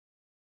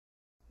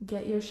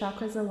Get your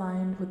chakras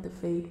aligned with the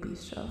Fade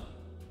Bistro.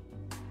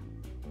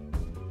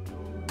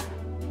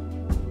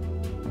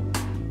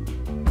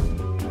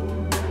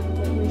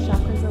 Get your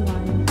chakras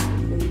aligned with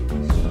the Fade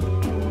Bistro.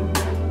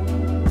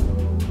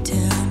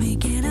 Tell me,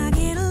 can I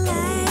get a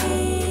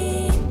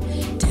light?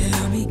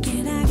 Tell me,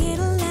 can I get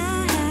a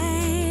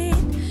light?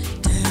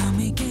 Tell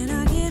me, can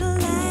I get a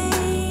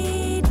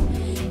light?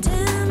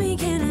 Tell me,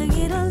 can I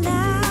get a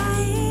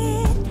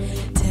light?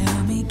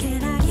 Tell me,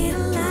 can I get a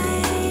light?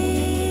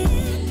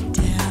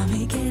 Tell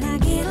me, can I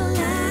get a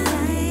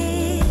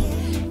light?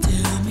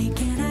 Tell me,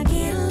 can I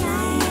get a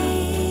light?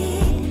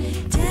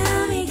 Tell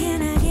me,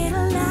 can I get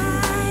a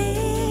light?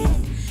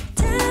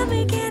 Tell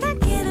me, can I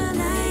get a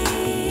light?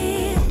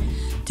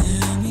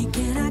 Tell me, can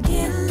I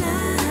get a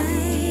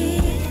light?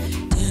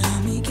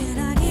 Tell me, can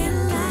I get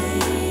a light?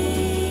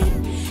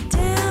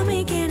 Tell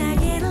me, can I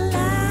get a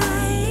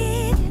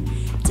light?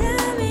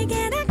 Tell me,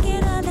 can I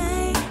get a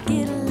light?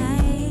 Get a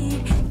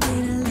light,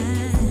 get a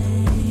light.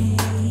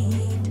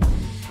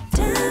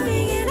 Tell me,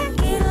 can I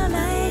get a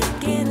light?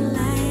 Get a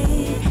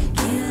light,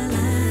 get a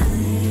light.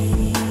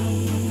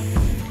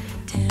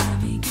 Tell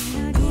me,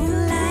 can I get a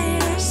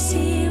light? I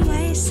see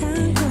white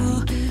sun go.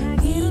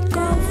 We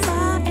go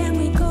far and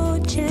we go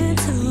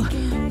gentle.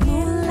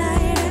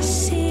 Moonlight, I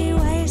see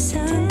white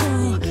sun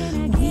go.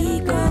 We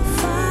go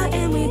far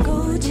and we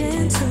go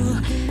gentle.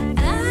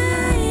 I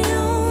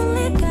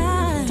only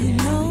gotta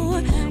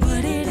know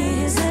what it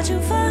is that you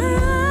follow.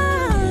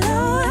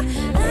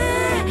 I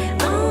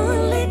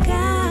only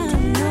gotta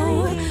know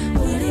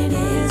what it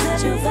is that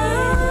you follow.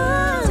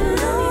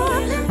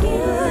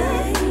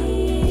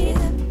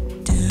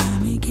 Tell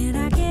me, can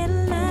I get a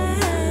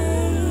light?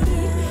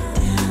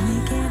 Tell me,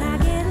 can I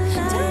get a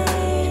light?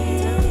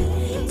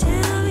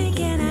 Tell me,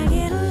 can I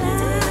get a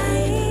light?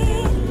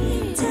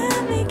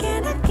 Tell me,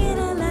 can I get a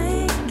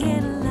light?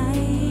 Get a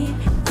light,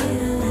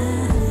 get a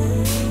light.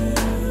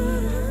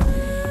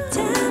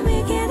 Tell me,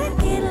 can I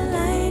get a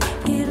light?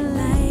 Get a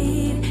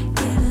light,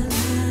 get a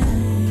light.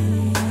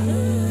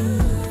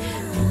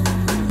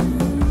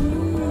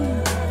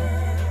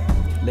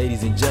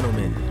 Ladies and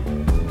gentlemen,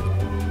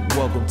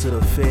 welcome to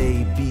the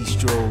Fade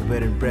Bistro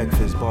Bed and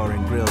Breakfast Bar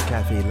and Grill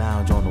Cafe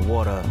Lounge on the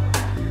water,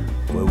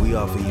 where we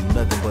offer you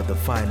nothing but the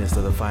finest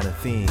of the finer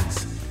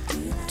things.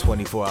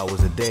 24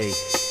 hours a day,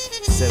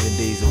 7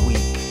 days a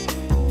week,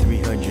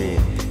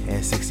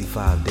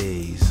 365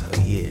 days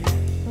a year.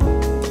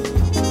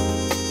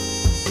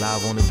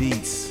 Live on the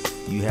beats,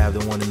 you have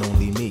the one and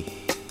only me.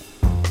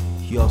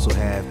 You also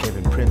have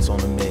Kevin Prince on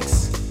the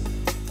mix.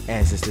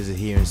 Ancestors are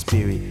here in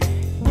spirit,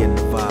 getting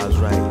the vibes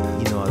right,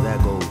 you know how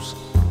that goes.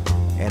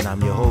 And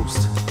I'm your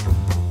host,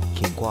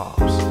 King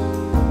Quabs.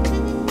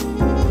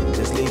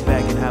 Just lay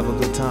back and have a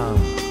good time.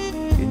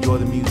 Enjoy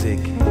the music,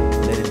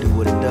 let it do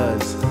what it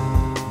does.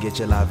 Get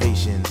your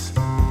libations,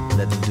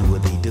 let them do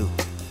what they do.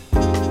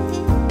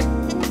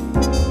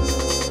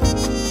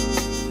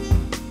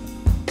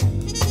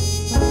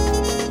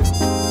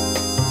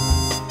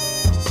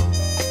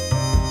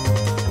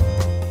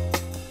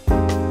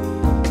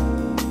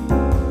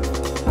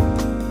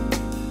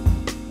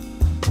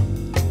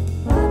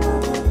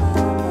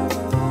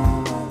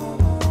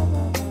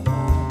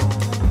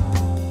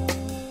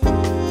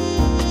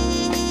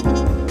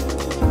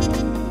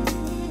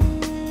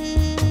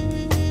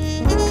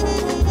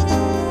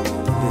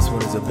 This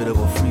one is a bit of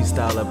a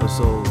freestyle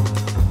episode.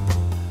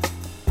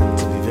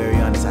 To be very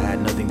honest, I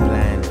had nothing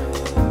planned,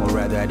 or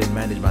rather I didn't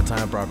manage my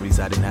time properly,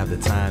 so I didn't have the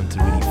time to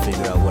really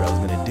figure out what I was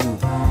gonna do.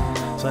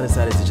 So I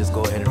decided to just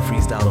go ahead and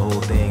freestyle the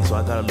whole thing. So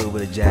I got a little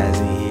bit of jazz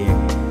in here.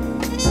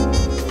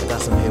 I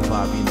got some hip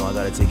hop, you know, I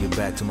gotta take it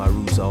back to my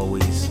roots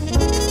always.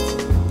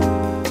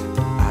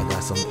 I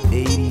got some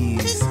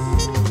 80s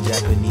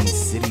Japanese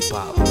city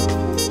pop.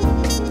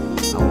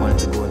 I wanted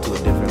to go into a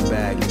different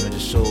bag, you know,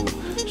 just show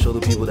the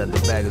people that the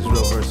bag is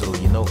real versatile,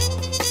 you know.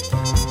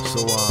 So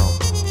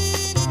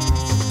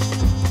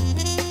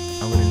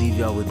I'm gonna leave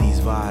y'all with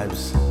these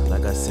vibes.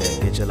 Like I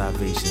said, get your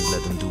libations,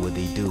 let them do what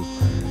they do.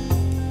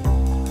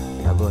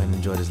 Now go ahead and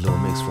enjoy this little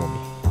mix for me.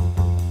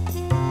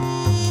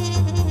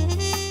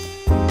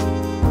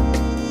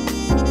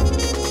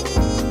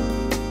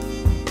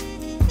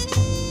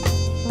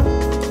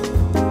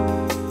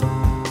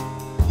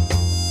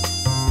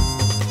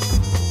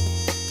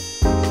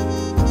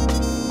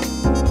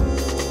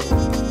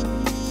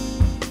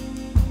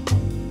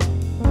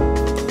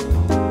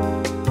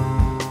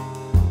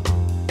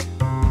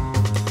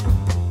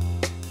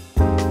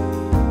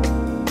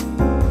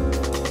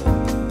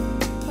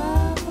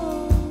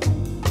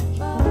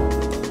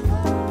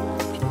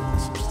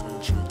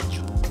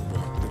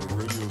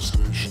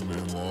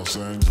 Los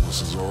Angeles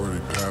has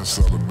already passed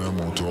out a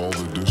memo to all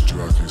the disc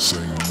jockeys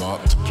saying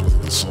not to play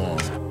the song.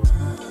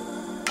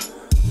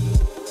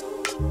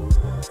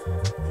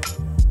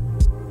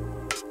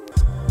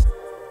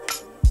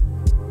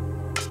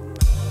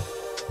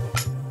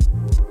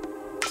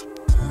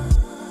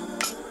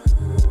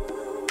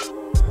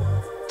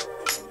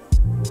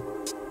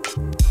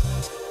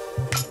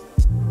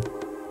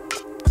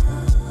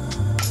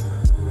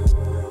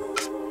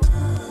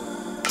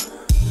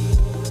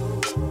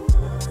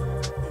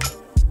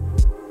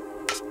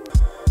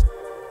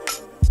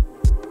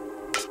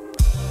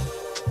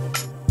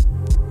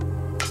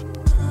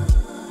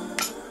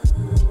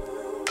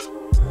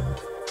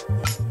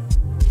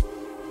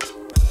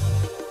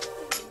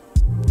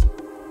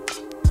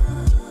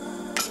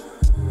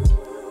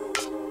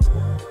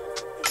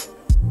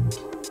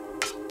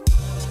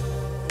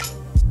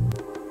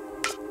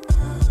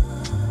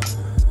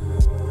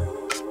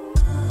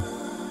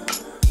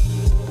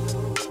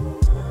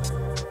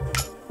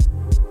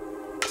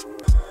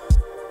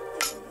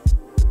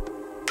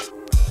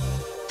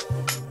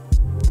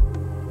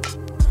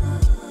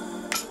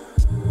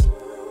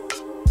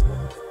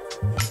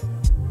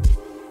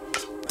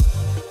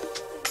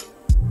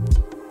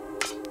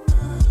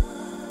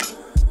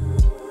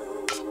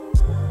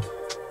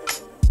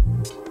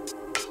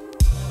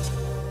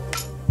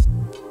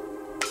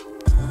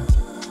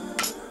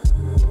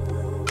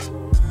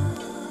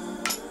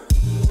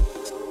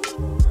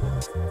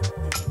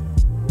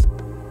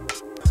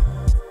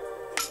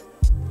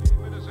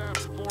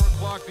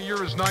 The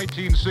year is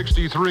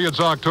 1963. It's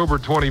October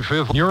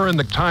 25th. You're in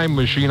the time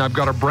machine. I've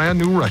got a brand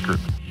new record.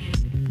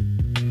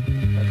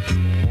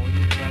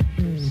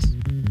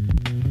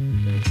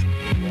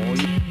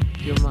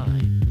 Your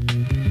mind,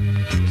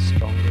 the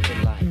stronger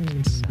the light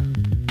and sound.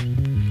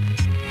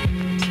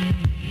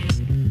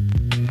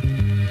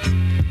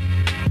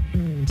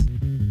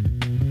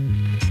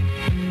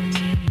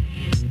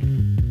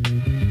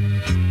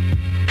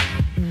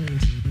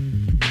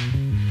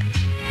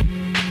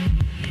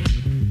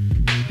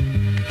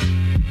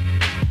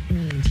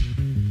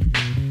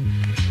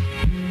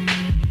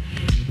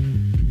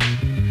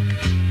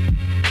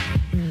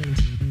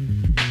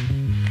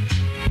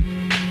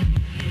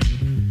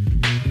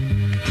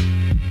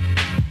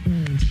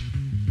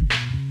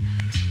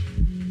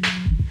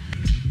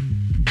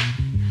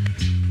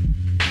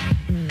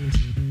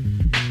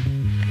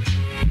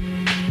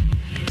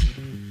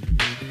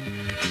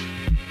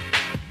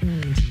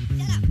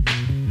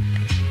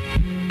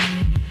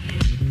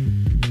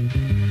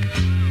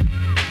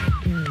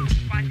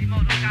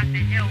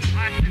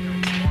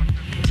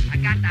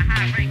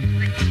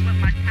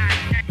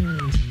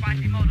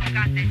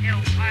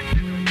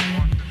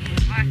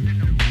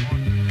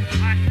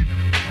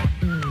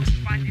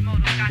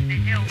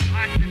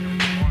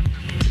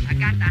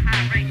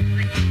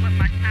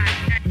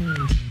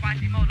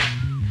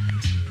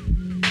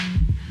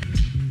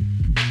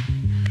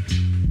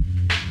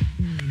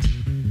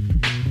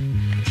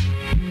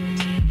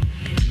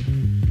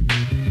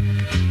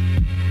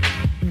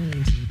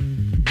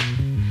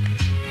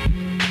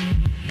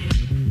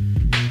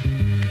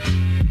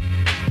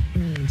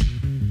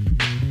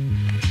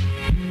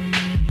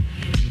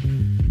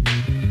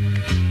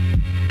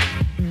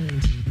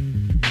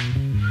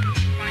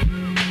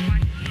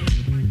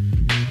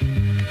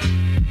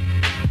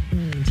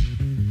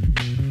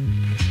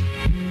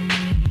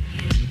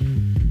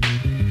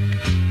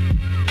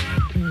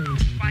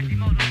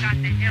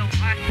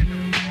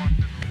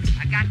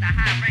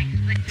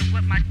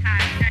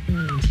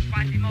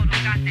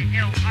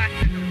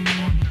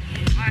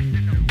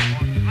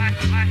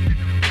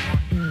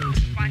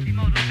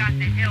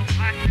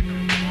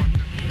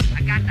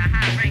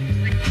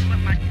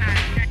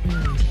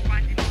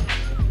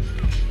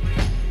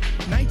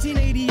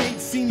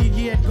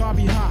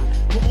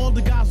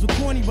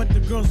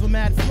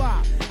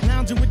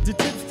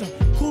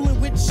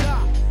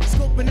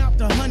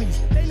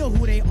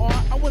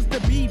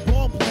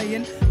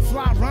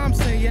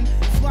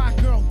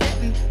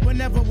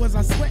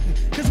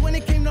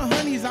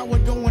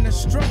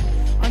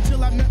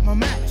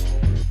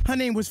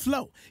 Was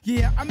Flo.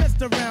 Yeah, I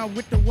messed around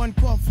with the one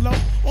called Flo.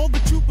 All the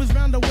troopers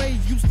round the way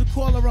used to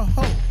call her a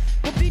hoe.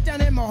 But deep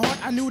down in my heart,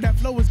 I knew that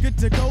Flo was good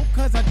to go,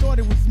 cause I thought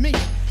it was me,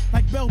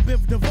 like Belle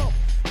Biv DeVoe.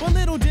 But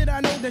little did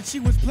I know that she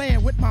was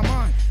playing with my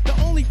mind. The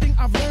only thing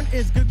I've learned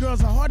is good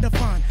girls are hard to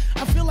find.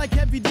 I feel like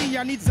Heavy D,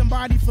 I need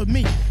somebody for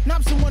me.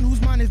 Not someone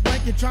whose mind is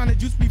blanket trying to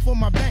juice me for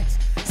my banks.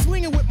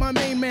 Swinging with my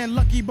main man,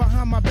 Lucky,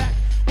 behind my back.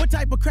 What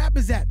type of crap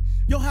is that?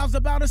 Yo, how's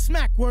about a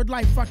smack? Word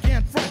life, I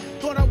can't front.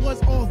 Thought I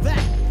was all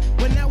that.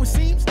 But now it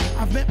seems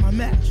I've met my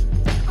match.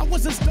 I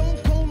was a stone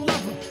cold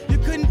lover. You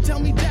couldn't tell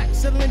me jack.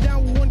 Settling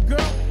down with one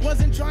girl,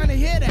 wasn't trying to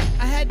hear that.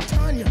 I had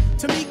Tanya,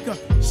 Tamika,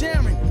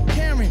 Sharon,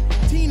 Karen,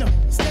 Tina,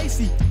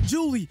 Stacy,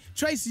 Julie,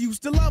 Tracy.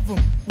 Used to love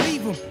them,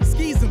 leave them,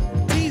 skeeze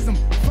them, tease them,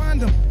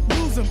 find them,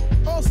 lose them,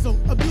 also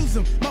abuse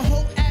them. My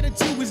whole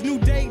attitude was new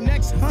day,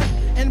 next hunt.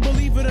 And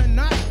believe it or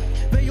not,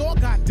 they all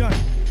got done.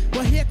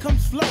 But here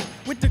comes Flo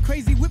with the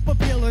crazy whip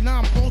appeal, and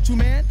I'm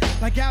Ultraman,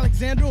 like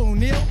Alexander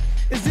O'Neal.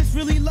 Is this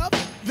really love?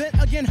 Then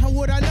again, how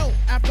would I know?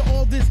 After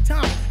all this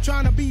time,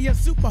 trying to be a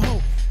super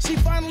hoe. She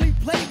finally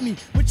played me,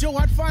 but yo,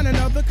 I'd find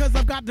another, cause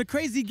I've got the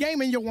crazy game,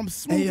 and yo, I'm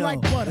smooth hey, yo,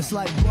 like butter. It's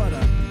like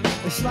butter.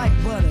 It's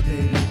like butter,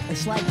 baby.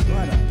 It's like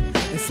butter.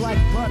 It's like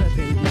butter,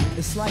 baby.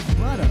 It's like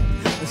butter.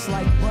 It's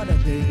like butter,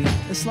 baby.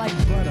 It's like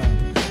butter.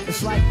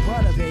 It's like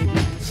butter, baby.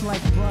 It's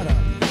like butter.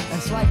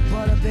 It's like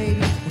butter, baby.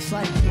 It's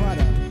like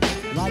butter.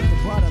 Like the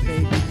butter,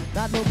 baby.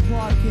 Not no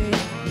parquet,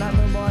 not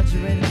no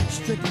margarine,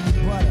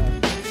 strictly butter.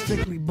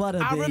 Strictly butter,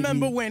 baby. I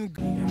remember when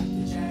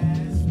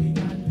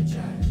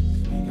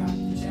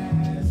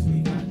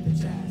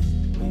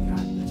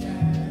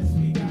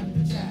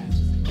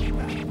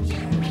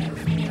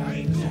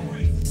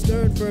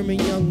Stern, firm,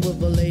 and young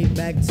with a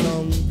laid-back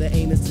tongue. The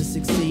aim is to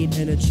succeed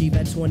and achieve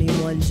at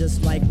 21.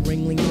 Just like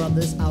Ringling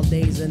Brothers, our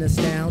days in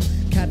astound.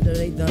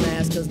 Captivate the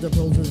mass cause the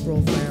prose is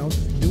profound.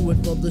 Do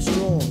it for the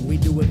strong, we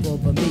do it for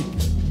the meek.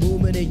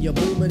 Booming in your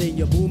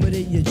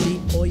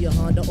Jeep, or your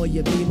Honda, or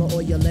your Beamer,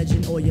 or your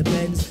Legend, or your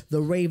Benz.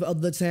 The rave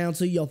of the town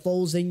to your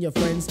foes and your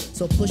friends.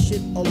 So push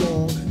it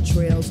along,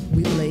 trails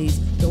we blaze.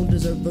 Don't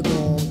deserve the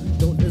gong,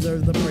 don't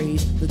deserve the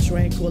praise. The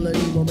tranquility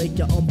will make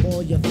you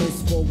unball your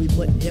fists. For we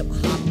put hip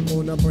hop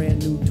on a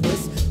brand new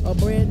twist. A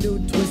brand new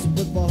twist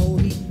with a whole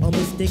heap of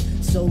mystic.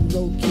 So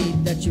low key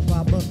that you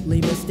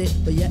probably missed it.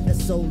 But yet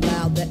it's so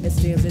loud that it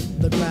stands in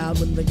the crowd.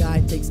 When the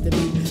guy takes the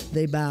beat,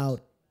 they bowed.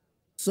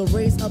 So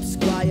raise up,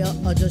 squire,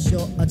 adjust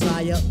your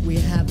attire. We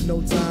have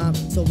no time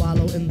to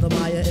wallow in the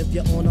mire. If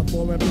you're on a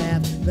foreign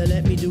path, then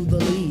let me do the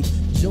lead.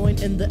 Join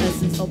in the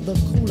essence of the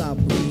cool out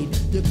breed.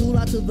 You cool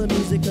out to the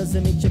music cause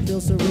it makes you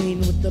feel serene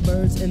with the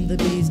birds and the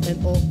bees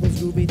and all those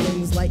groovy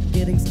things like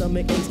getting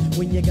stomach aches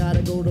when you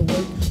gotta go to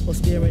work or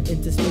staring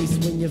into space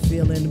when you're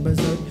feeling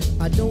berserk.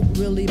 I don't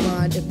really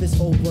mind if it's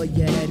over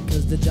your head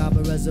cause the job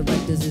of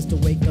resurrectors is to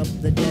wake up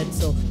the dead.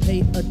 So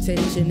pay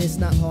attention, it's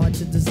not hard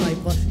to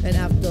decipher. And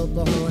after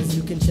the horns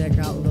you can check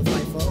out the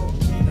Viper.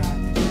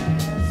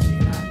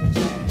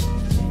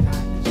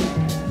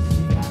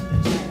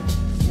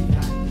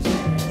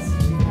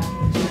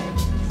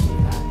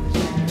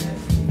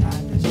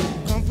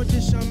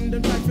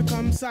 Them try to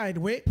come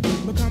sideways,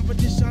 but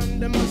competition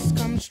them must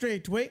come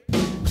straight way.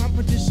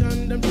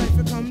 Competition them try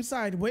to come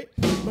sideways,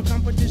 but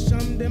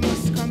competition they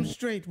must come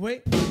straight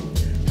way.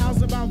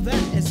 How's about that?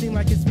 It seems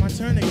like it's my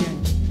turn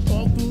again.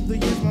 All through the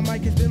years my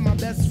mic has been my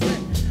best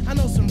friend. I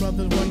know some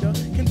brothers wonder,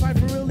 can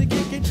Piper really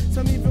kick it?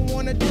 Some even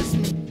wanna diss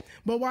me,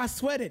 but why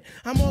sweat it?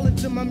 I'm all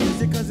into my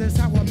music cause that's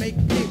how I make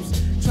tapes.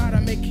 Try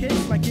to make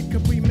hits like it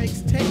Capri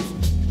makes tapes.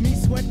 Me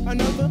sweat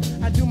another,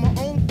 I do my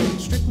own thing.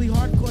 Strictly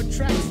hardcore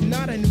tracks,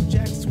 not a new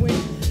jack swing.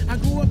 I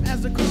grew up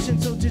as a Christian,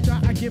 so to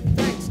God I give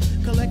thanks.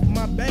 Collect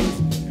my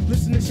banks,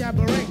 listen to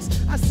Shabba Ranks.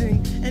 I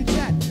sing and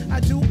chat, I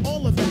do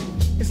all of that.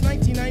 It's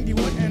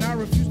 1991 and I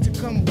refuse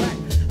to come back.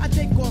 I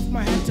take off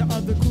my hat to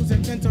other crews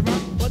that tend to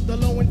rock, but the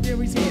low end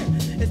theory's here.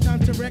 It's time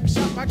to wreck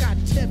shop. I got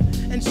Tip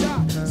and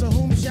Shaw, so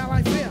whom shall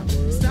I fear?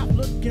 Stop,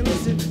 look, and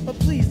listen, but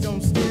please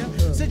don't stare.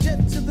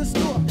 Suggest to the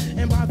store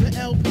and buy the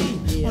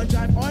LP on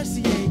Drive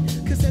RCA,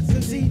 cassettes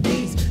and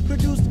CDs,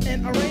 produced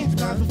and arranged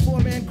by the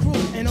four-man crew.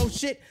 And oh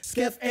shit,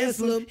 Skeff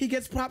Anselm, he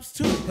gets props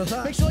too.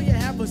 Make sure you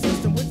have a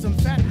system with some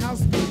fat house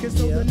speakers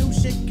so the new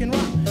shit can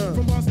rock.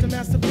 From Boston to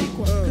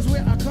Massapequa, cause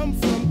where I come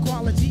from,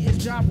 quality is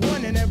job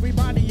one, and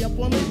everybody up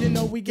on it, you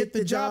know we get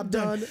the job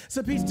done.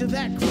 So peace to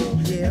that crew,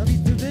 and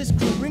peace to this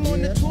crew. Bring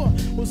on the tour,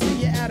 we'll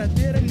see you at a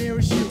theater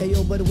nearest you. Hey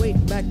yo, but wait,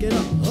 back it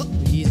up.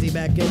 Easy,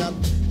 back it up.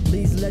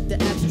 Please let the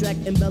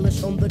abstract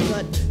embellish on the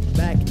cut.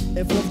 Back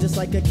and forth just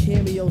like a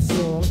cameo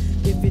song.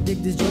 If you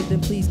dig this joint, then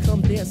please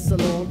come dance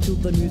along to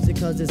the music,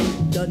 cause it's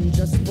done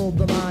just for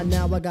the mind.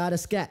 Now I gotta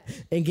scat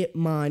and get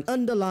mine.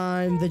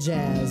 Underline the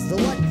jazz. The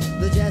what?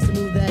 The jazz to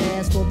move that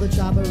ass for the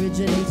chop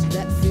originates.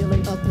 That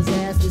feeling of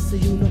pizzazz. It's a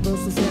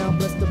universal sound.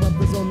 Bless the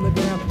brothers on the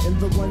ground in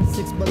the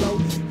 1-6 below.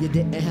 You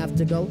didn't have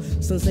to go.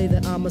 Some say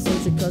that I'm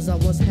eccentric cause I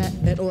once had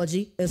an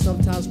orgy. And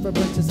sometimes for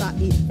breakfast I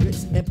eat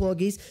grits and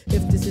porgies.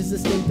 If this is a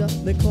stinker,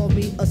 then call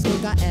me a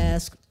skunk, I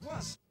ask.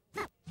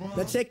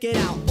 Now check it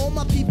out, all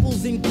my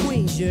peoples in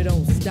Queens, you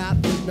don't stop.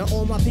 Now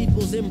all my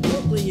peoples in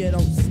Brooklyn, you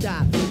don't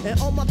stop. And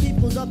all my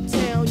peoples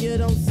uptown, you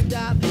don't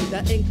stop.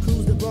 That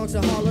includes the Bronx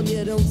and Harlem,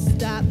 you don't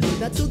stop.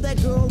 Now to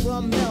that girl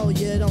Ramel,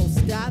 you don't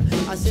stop.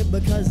 I said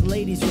because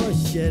ladies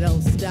first, you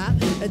don't stop.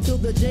 And to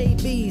the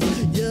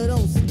JBs, you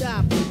don't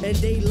stop.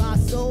 And De La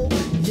Soul,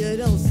 you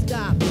don't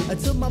stop. And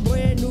to my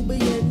brand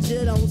Nubians,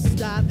 you don't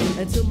stop.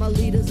 And to my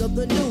leaders of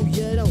the new,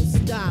 you don't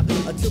stop.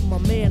 And to my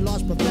man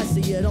Large Professor,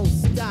 you don't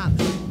stop.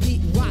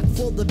 Rock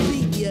for the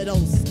beat, you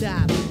don't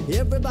stop.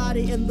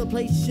 Everybody in the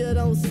place, you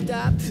don't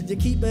stop. You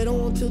keep it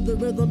on to the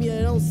rhythm, you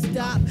don't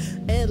stop.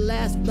 And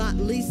last but not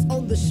least,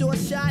 on the short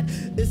shot,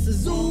 it's the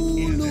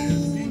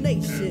Zulu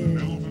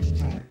Nation.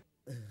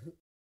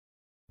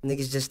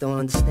 Niggas just don't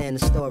understand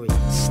the story.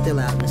 Still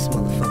out in this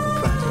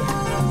motherfucking project.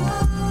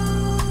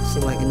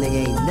 Seem like a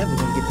nigga ain't never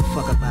gonna get the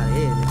fuck up out of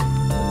here,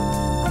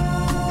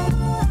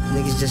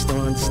 nigga. Niggas just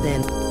don't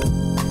understand.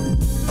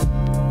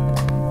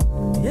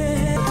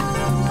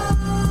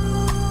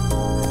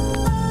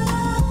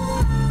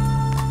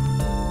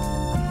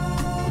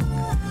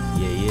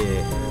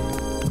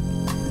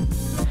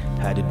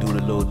 Had to do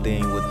the little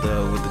thing with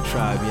the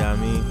tribe, you know what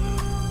I mean?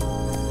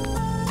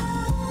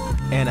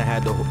 And I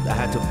had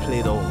to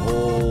play the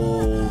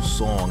whole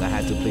song. I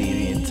had to play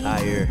the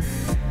entire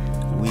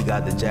We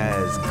Got the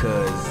Jazz,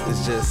 cause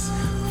it's just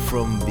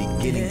from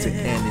beginning to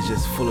end, it's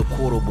just full of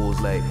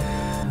quotables. Like,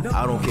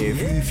 I don't care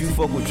if you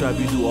fuck with tribe,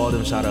 you do all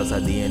them shout outs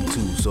at the end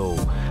too. So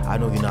I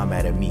know you're not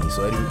mad at me.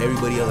 So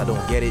everybody else, I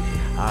don't get it,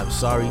 I'm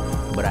sorry,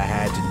 but I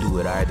had to do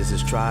it. Alright, this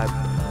is Tribe,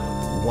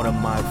 one of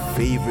my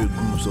favorite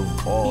groups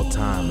of all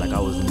time. Like, I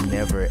was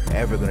never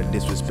ever gonna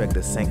disrespect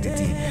the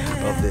sanctity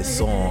of this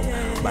song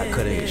by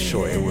cutting it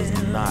short. It was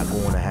not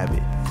going to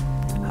happen.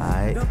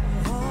 Alright,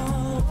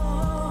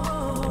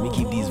 let me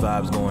keep these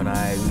vibes going.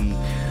 Alright,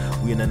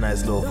 we in a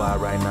nice little vibe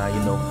right now,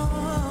 you know.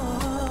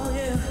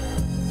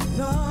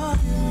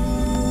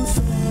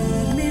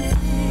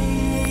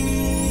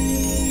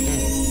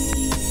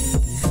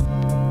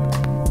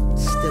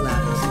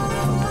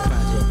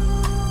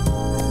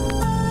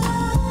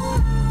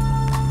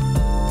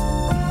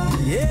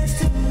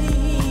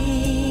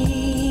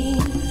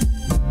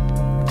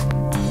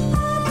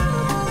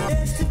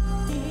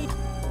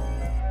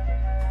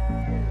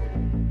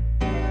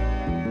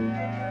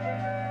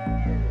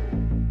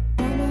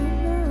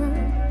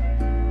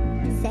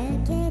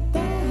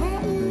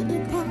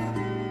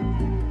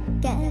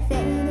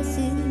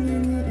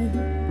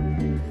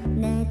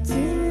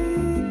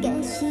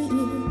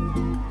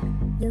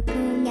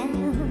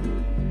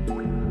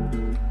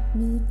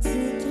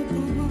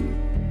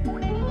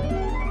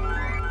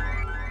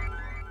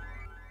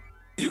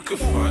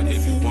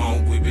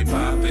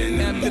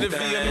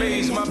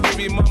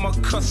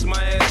 cuss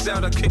my ass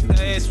out. I kick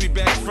the ass, we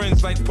back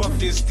friends like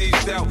Puffy and Steve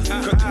Stout.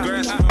 Cut the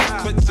grass from my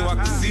clit so I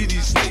can see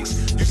these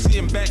snakes. You see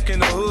them back in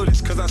the hood,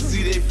 it's cause I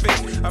see they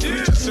fake. I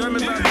preach a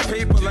sermon by the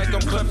paper like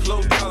I'm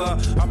Cleflo Dollar.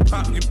 I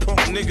pop you punk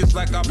niggas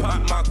like I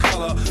pop my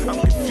collar.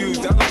 I'm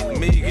confused, I like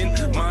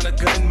Megan,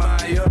 Monica and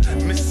Maya,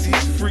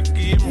 Missy's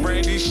Freaky and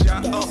Brandy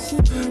shot up.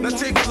 Now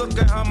take a look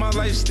at how my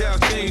lifestyle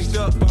changed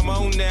up. I'm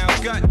on now,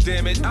 god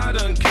damn it, I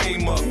done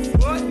came up.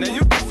 What? Now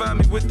you can find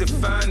me with the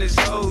finest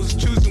hoes,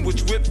 choosing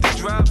which whip to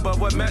drive, but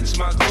what match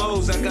my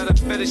clothes. I got a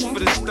fetish for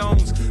the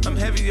stones, I'm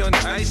heavy on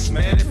the ice,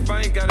 man. If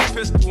I ain't got a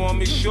pistol on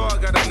me, sure I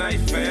got a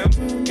knife, fam.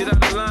 Get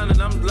out of line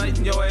and I'm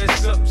lighting your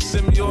ass up.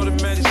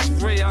 Semi-automatic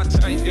spray, I'll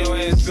tighten your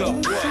ass up.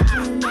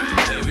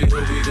 What? Every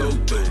hood we go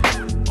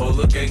through, all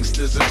the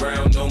gangsters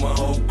around know my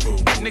whole crew.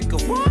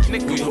 Nigga, what?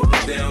 Nigga, we hold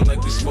it down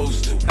like we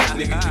supposed to.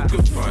 Nigga, you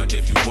can front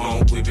if you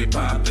want, we be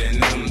poppin'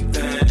 them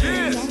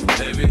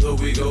things. Every hood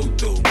we go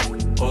through,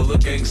 all the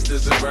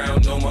gangsters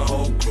around know my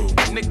whole crew.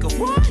 Nigga,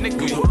 what?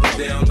 Nigga, we hold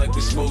it down like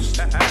we supposed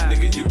to.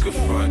 Nigga, you can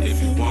front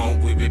if you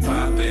want, we be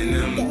poppin'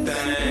 them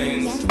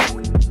things.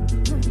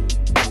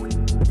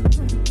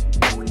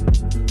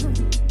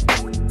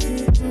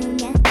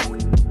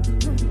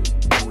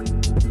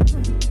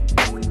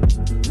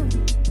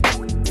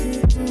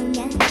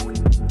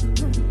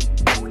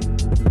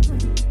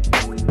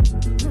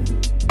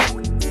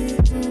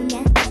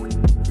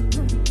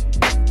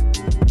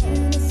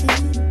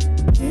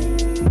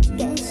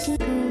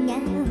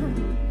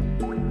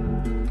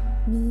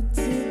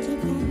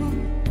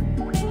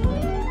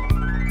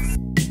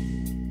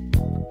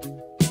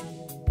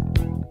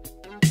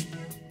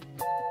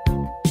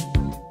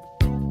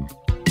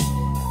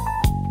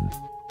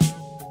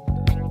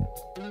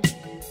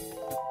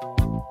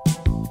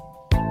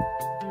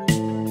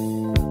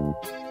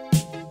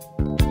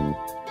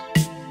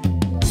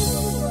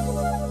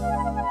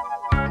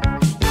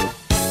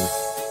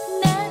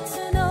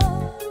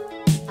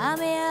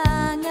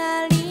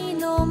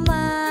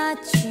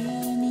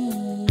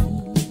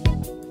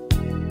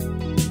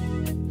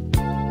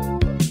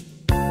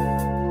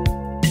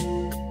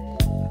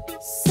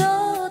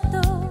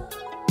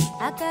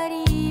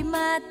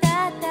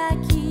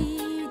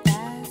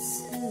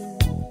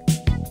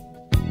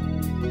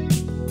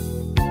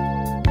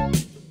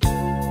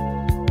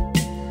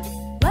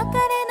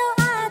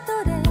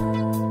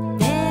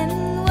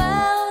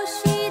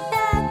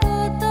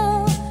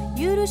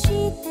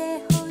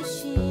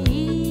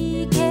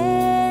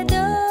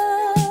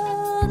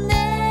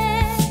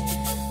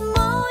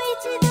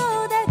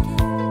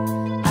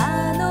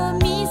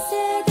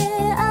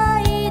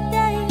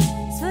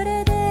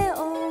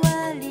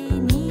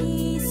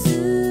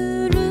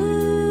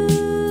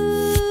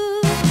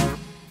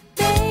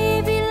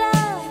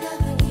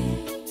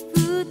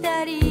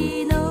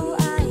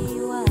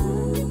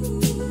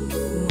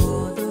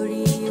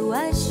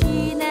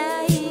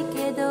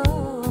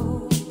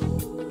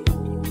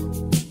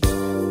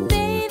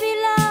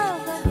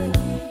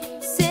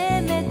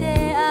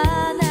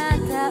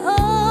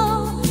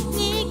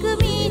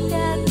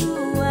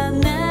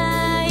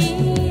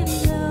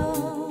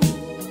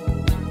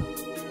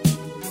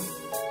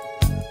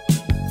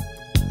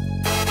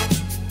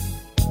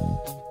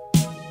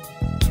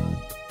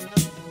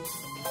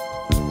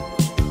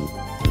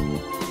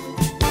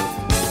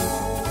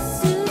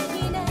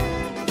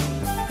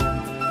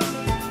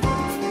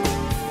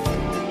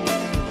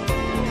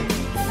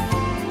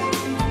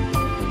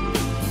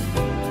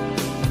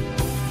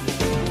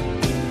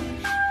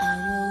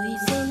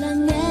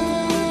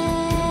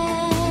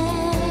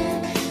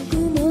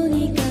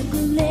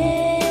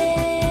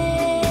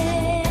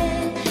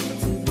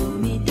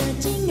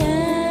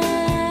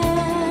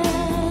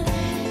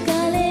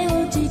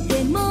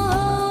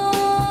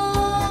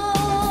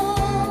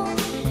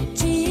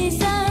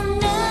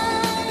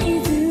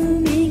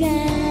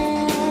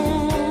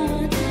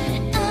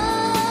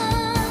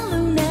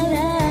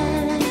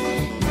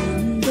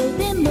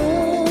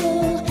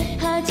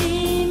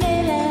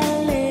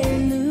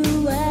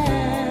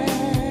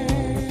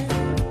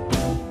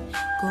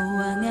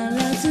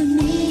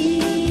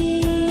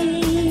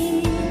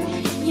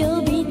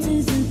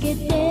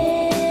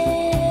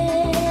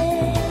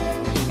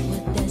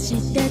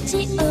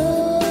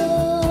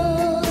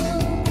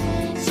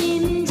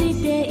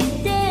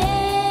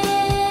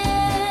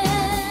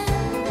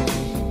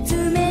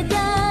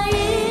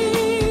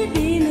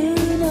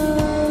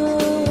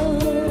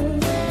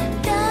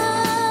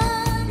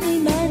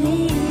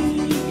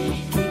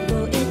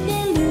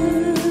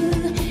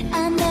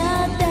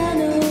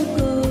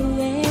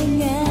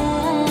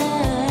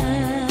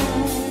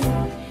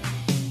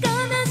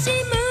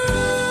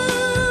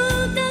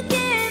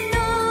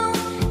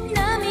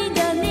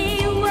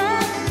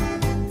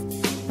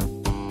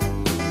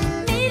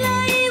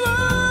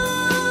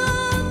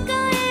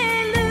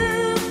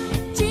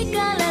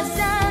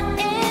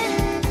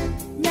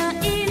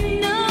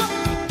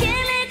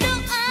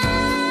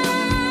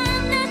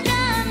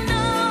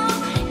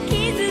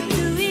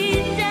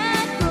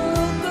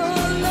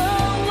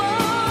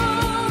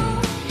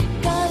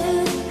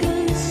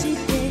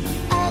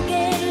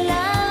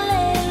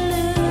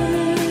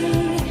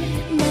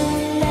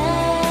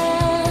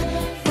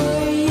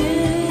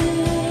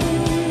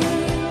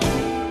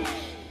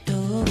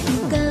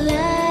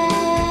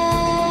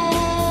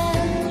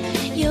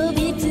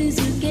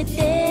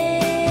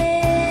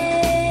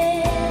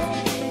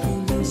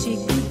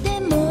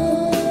「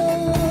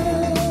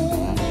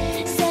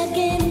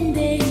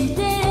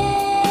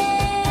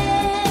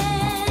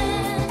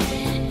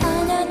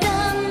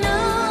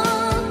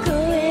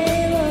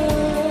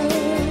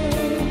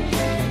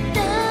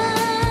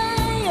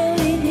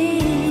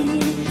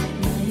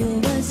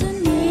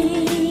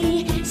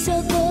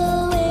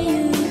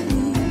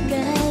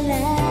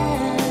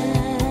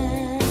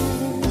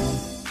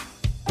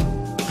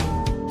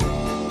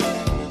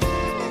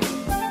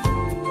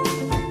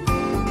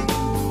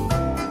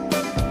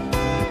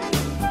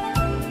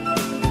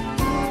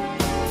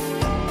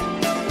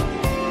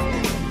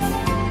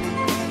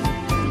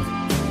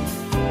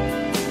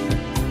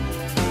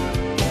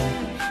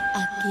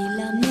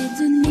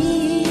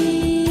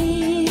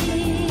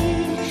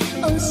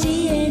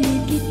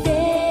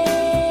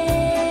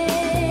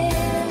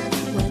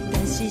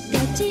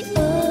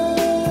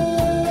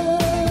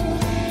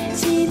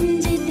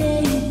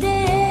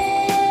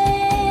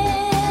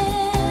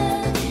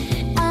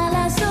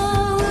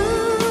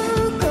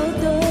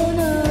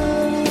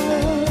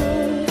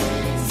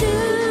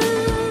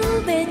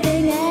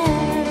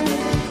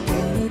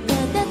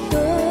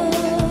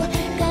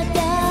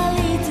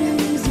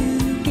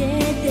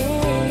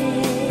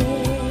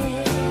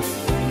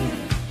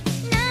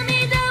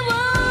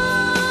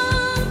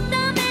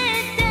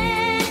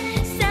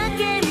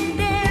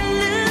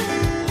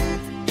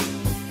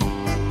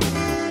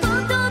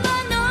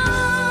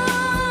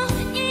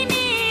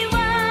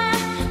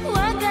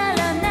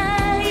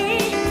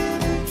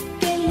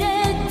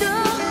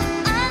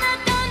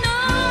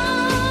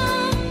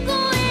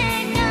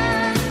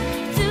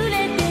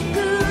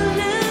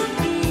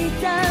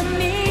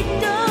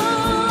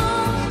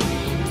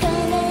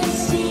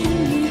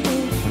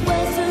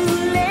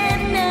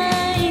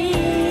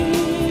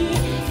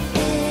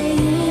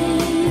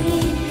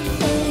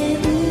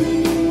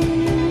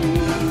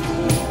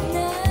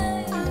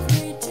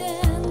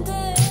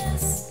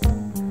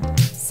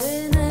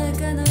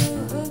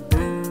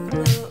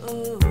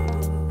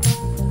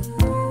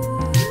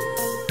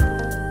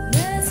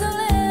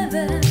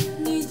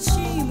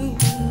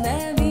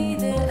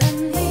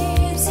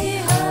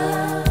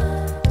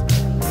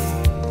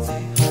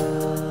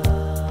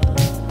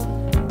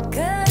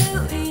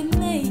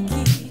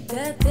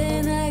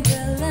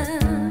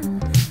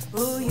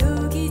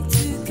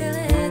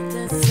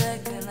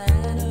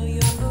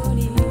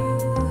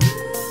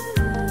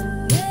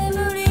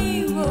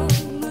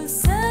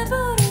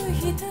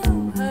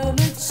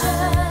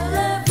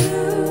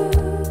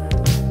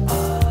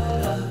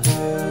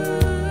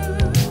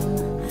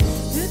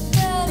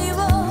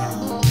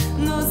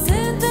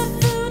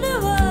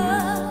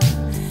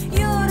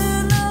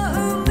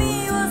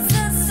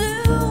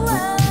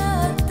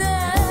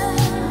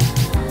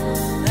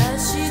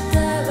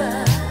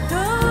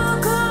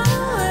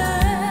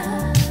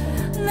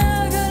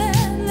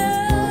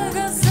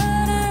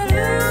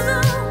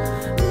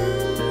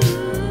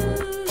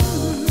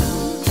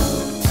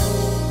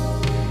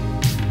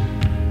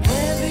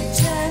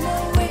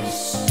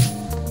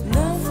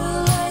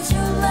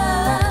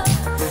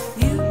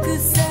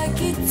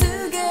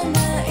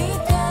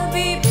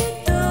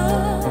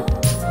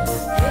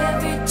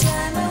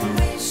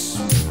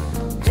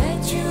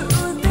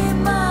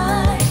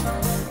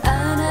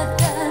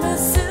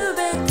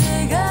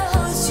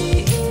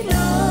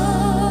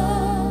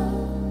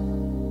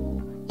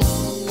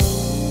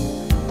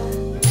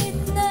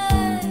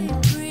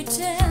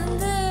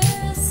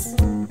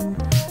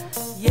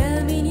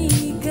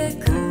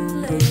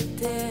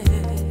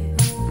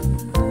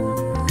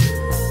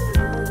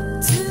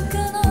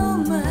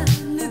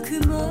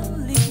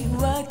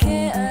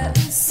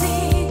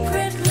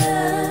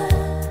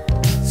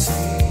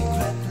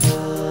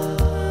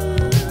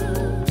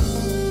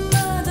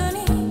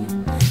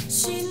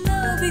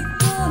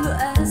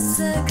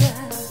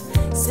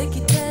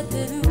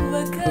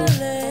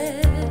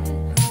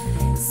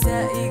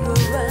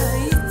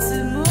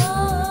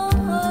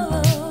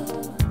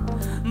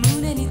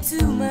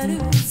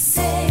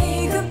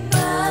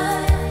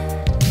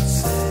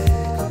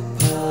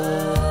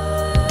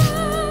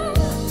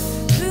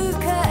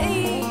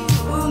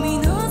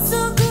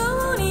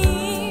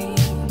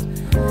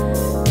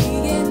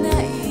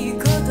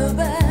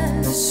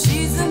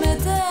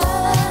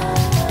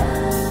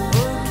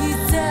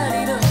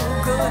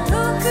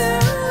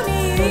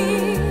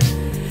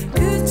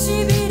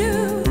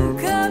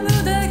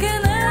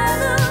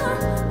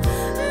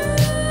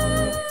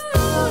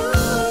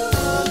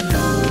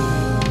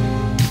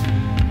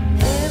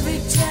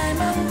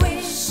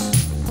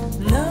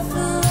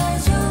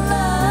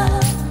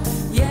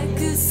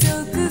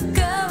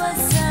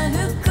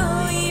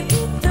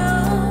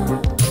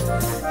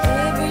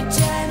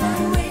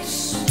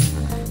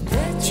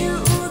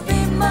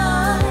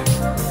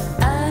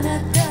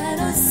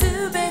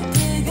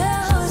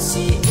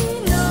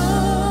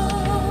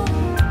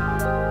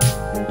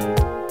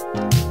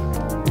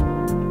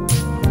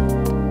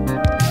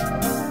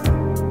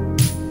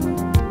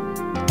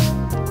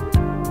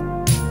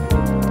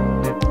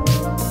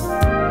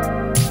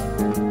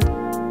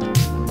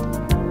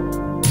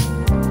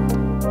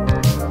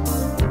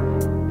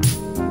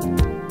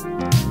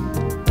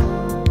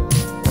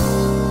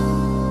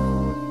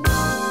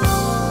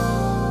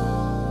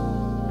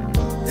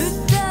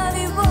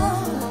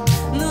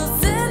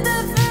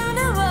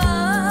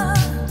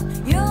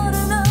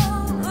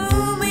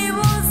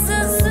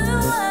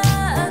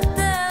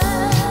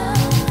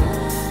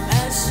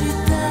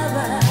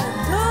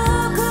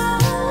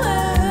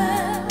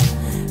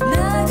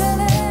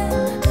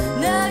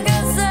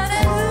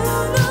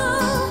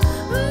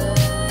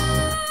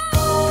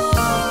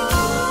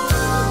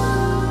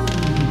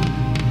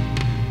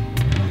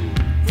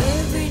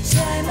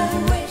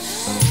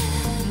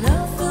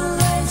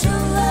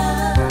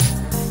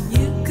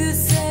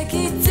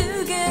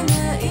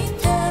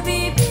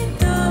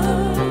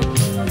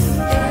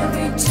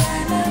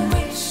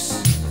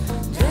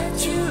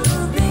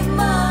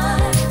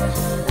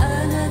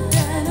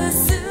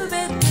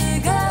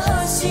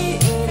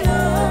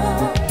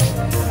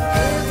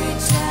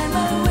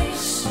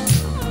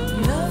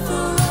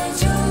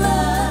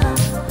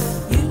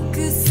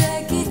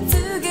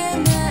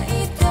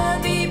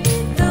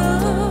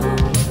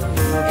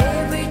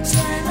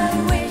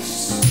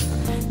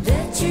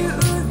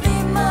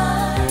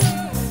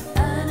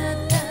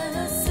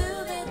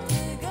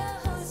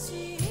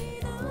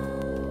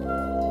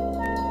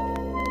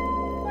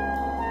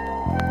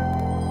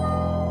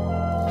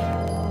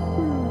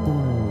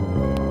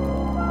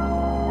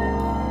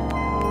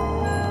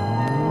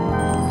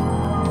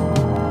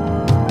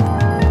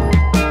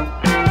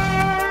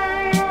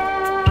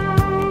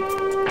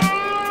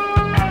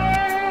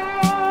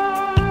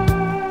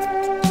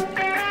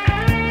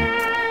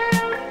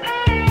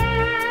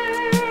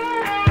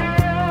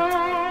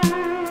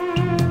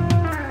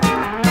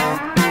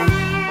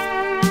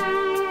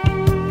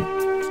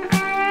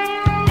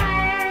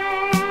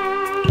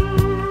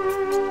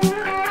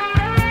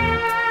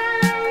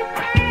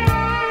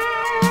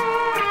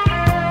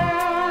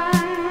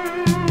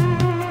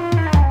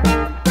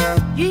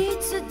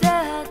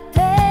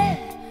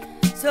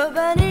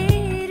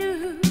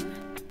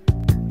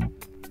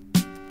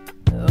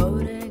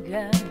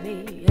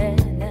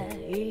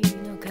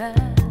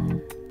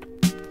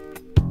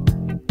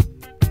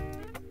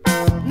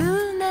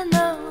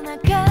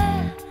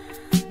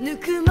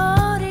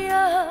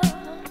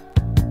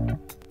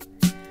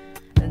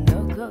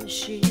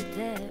し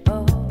て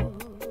お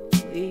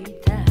い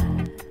た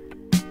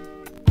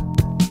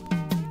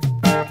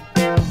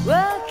わ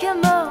け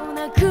も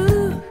なく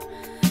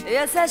優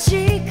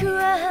しく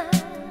は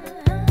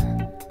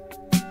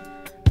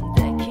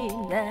でき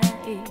ない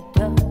と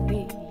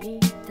言っ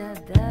た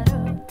だろ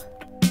う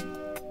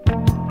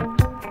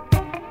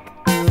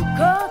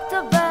言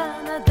葉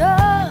など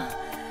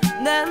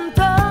何と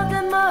で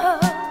も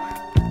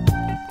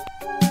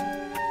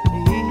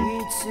言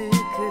いつ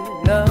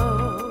くの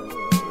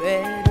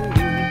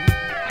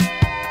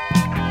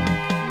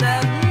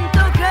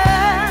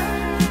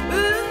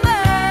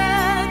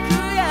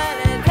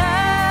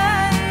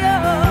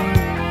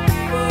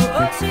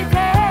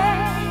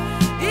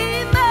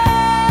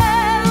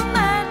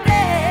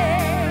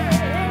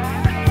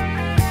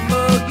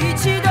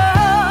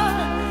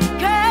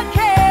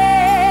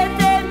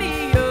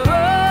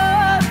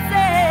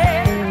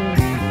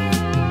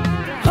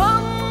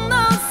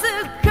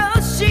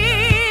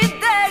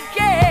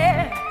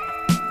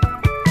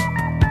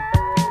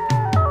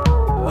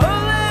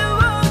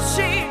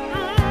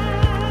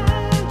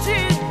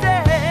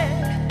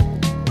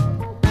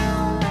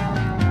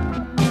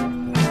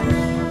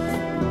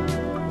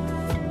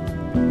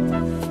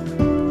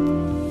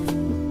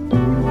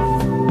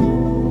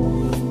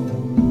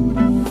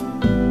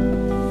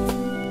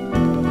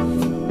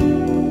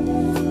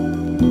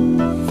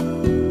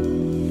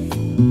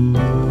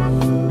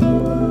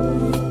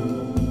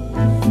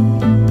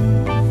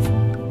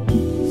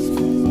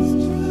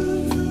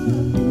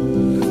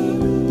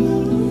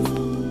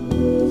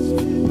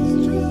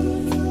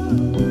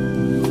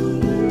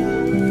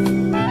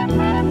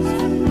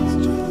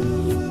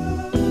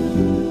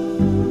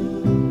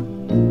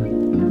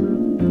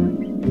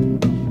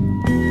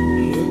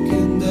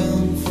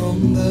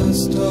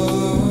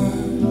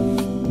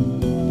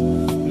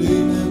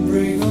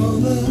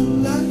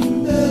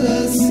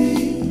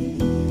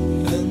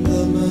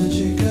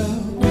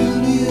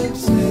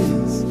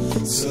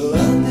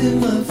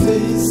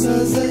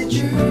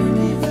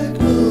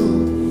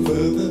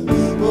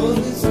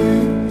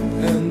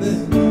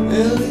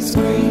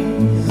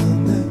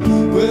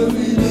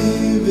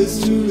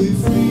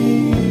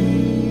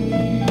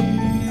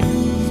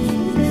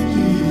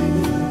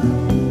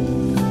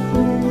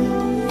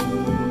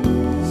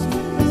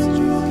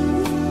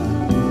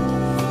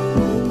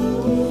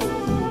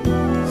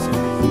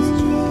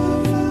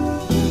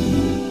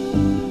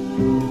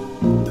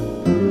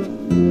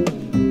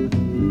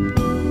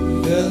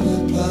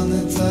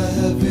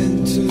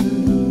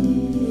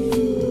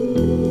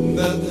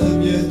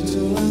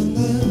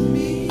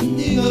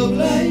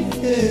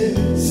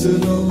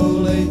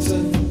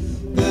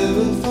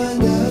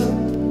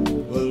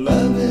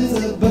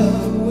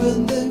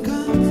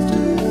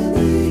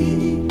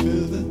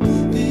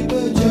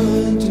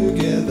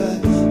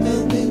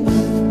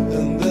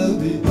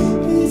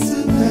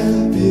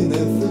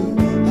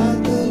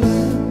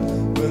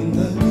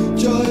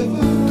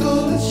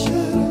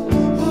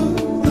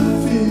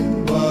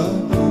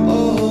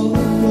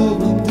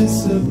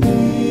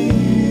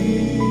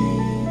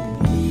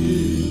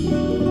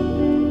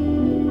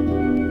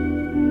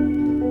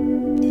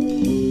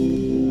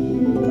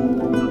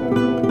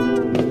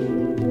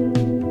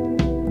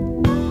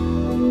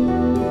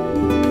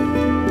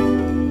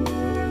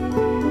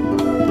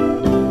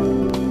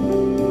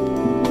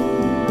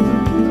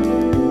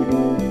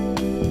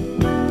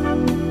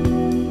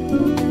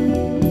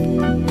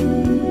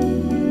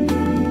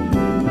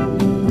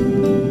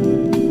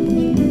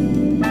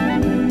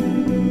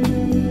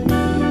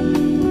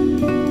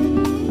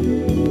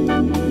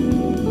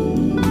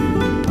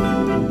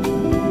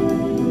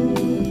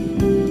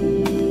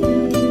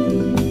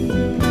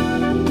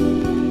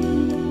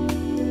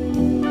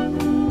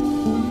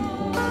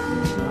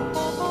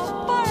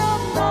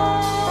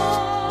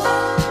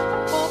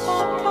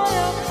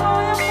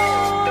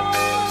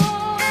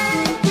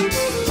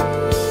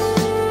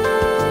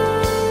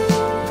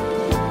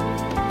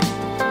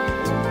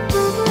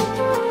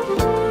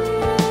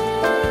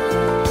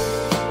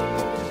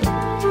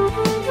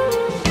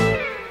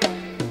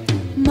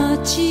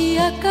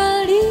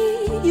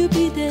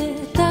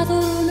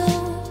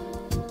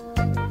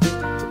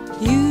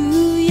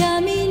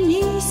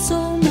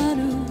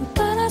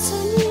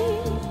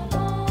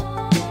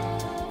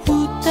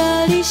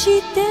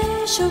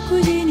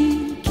食事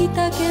に来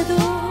たけど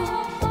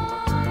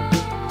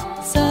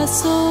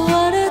誘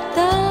われ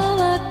た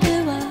わ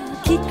けは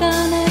聞か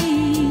ない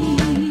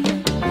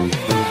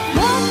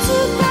懐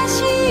かし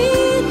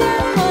い電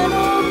話の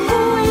声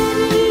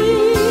に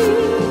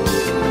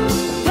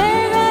手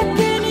がけ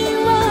に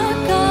は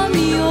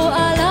髪を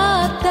洗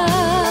った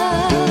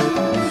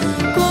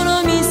この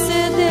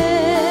店で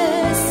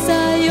さ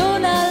よ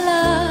な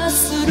ら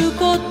するこ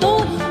と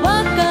分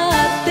か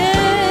って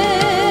「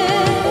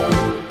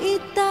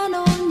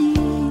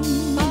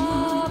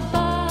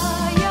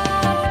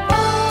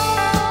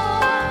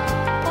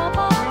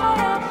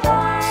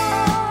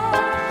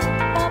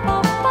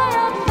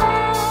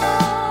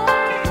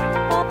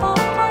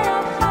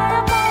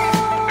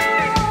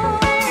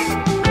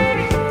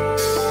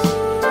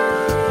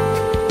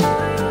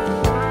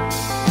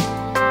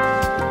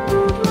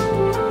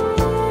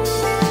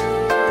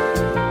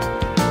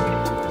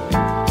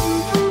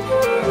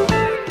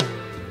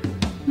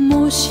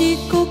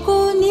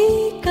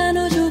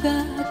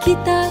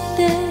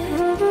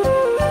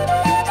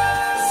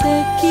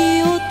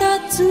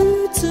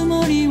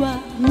は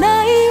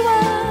ないわ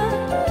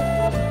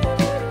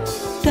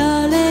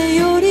誰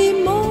よ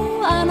り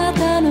もあな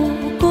たの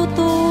こ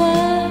と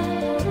は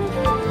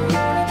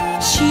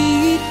知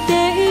って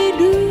い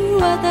る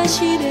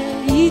私で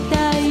いた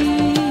い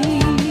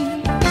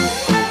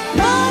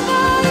長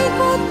い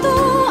こと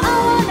会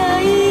わな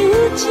いう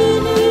ち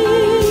に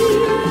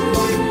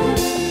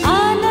あ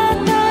な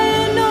たへ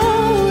の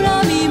恨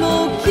みも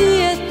消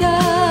えた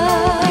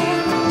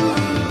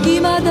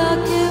今だ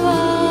けは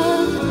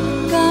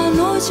彼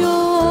女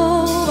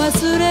を忘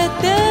れ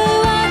て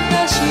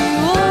私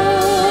を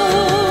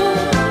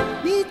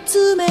見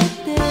つめて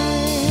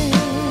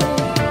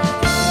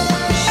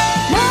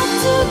懐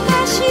か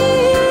しい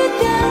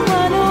電話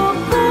の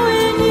声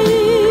に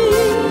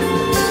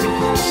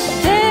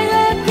手が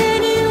け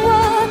には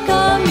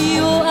髪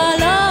を洗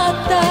っ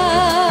た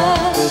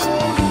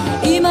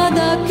今だ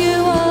け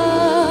は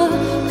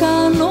彼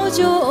女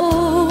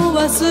を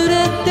忘れ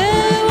て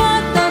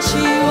私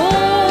を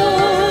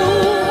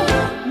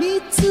見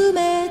つめ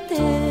て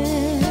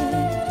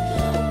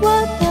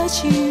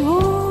私を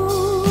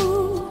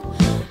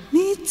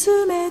見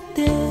つめ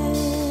て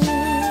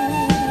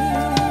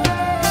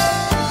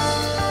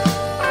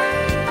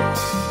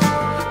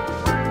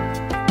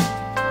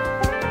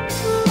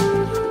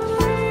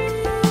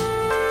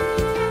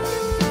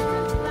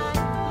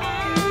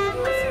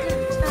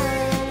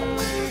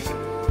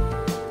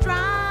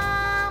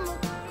Drama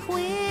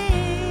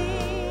queen,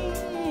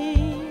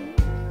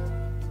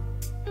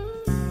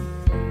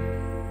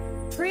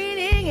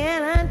 preening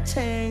and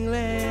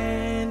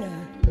untangling,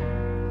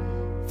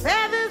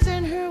 feathers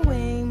in her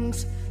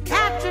wings,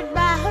 captured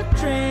by her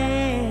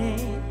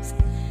dreams.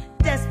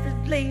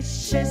 Desperately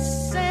she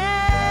sings.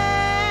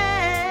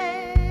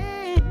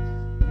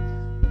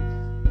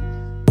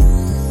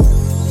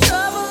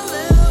 Trouble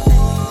little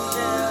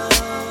angel,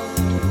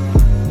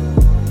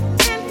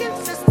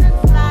 inconsistent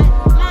flight,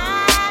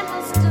 blind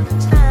most of the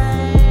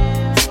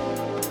time.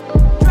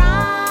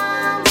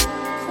 Drama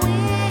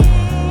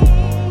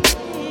queen,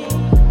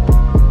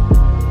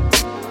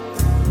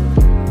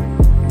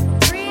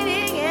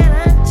 preening and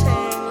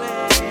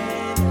untangling,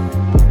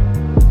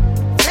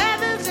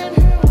 feathers in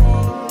her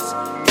wings,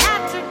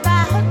 captured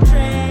by her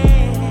dreams.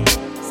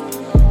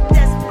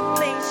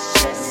 Desperately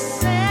she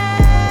sings.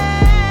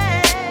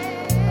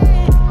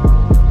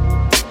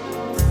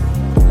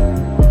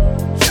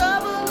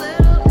 Trouble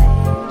little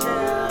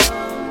angel,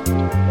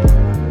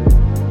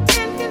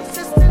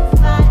 inconsistent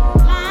flight,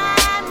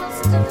 blind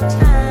most of the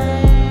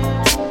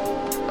time.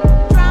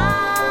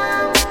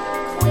 Drama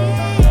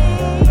queen,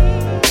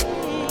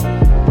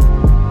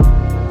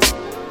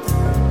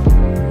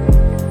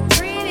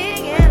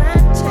 preening and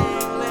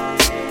untangling,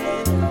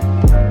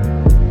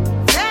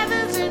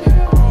 feathers in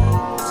her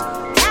wings,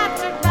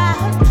 captured by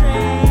her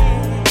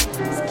dreams.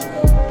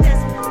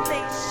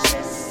 Desperately she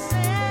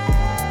sings.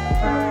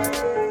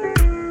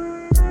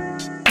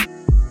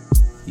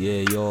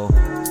 Yeah, y'all,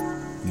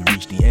 we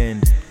reached the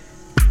end.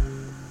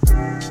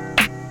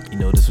 You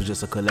know, this was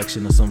just a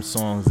collection of some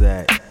songs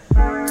that, you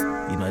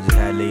know, I just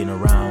had laying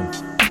around.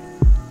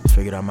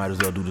 Figured I might as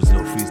well do this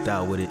little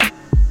freestyle with it.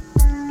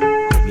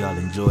 Hope y'all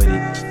enjoyed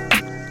it.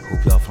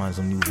 Hope y'all find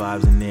some new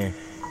vibes in there.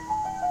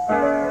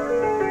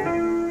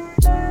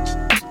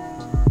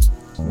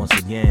 Once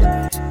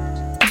again,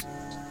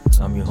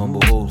 I'm your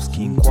humble host,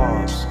 King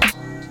Quabs.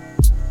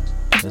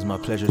 It's my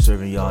pleasure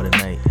serving y'all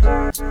tonight,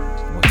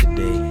 or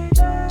today,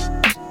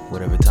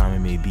 whatever time it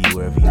may be,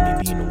 wherever you may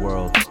be in the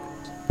world.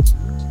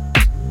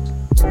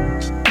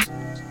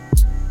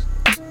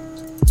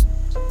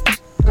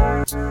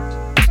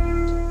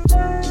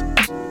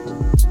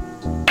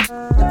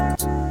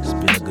 It's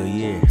been a good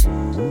year.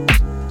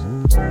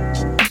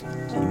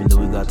 Even though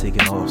we got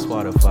taken off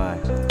Spotify,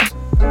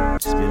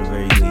 it's been a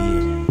very good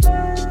year.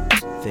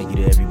 Thank you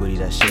to everybody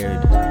that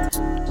shared,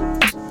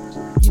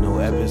 you know,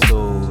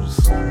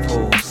 episodes,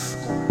 posts,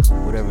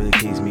 whatever the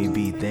case may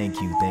be. Thank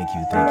you, thank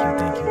you, thank you,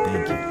 thank you,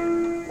 thank you,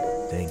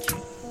 thank you.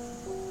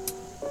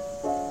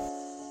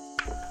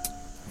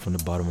 From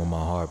the bottom of my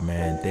heart,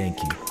 man,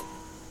 thank you.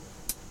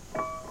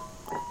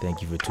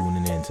 Thank you for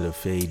tuning in to the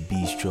Fade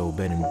Bistro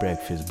Bed and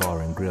Breakfast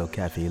Bar and Grill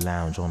Cafe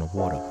Lounge on the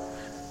water.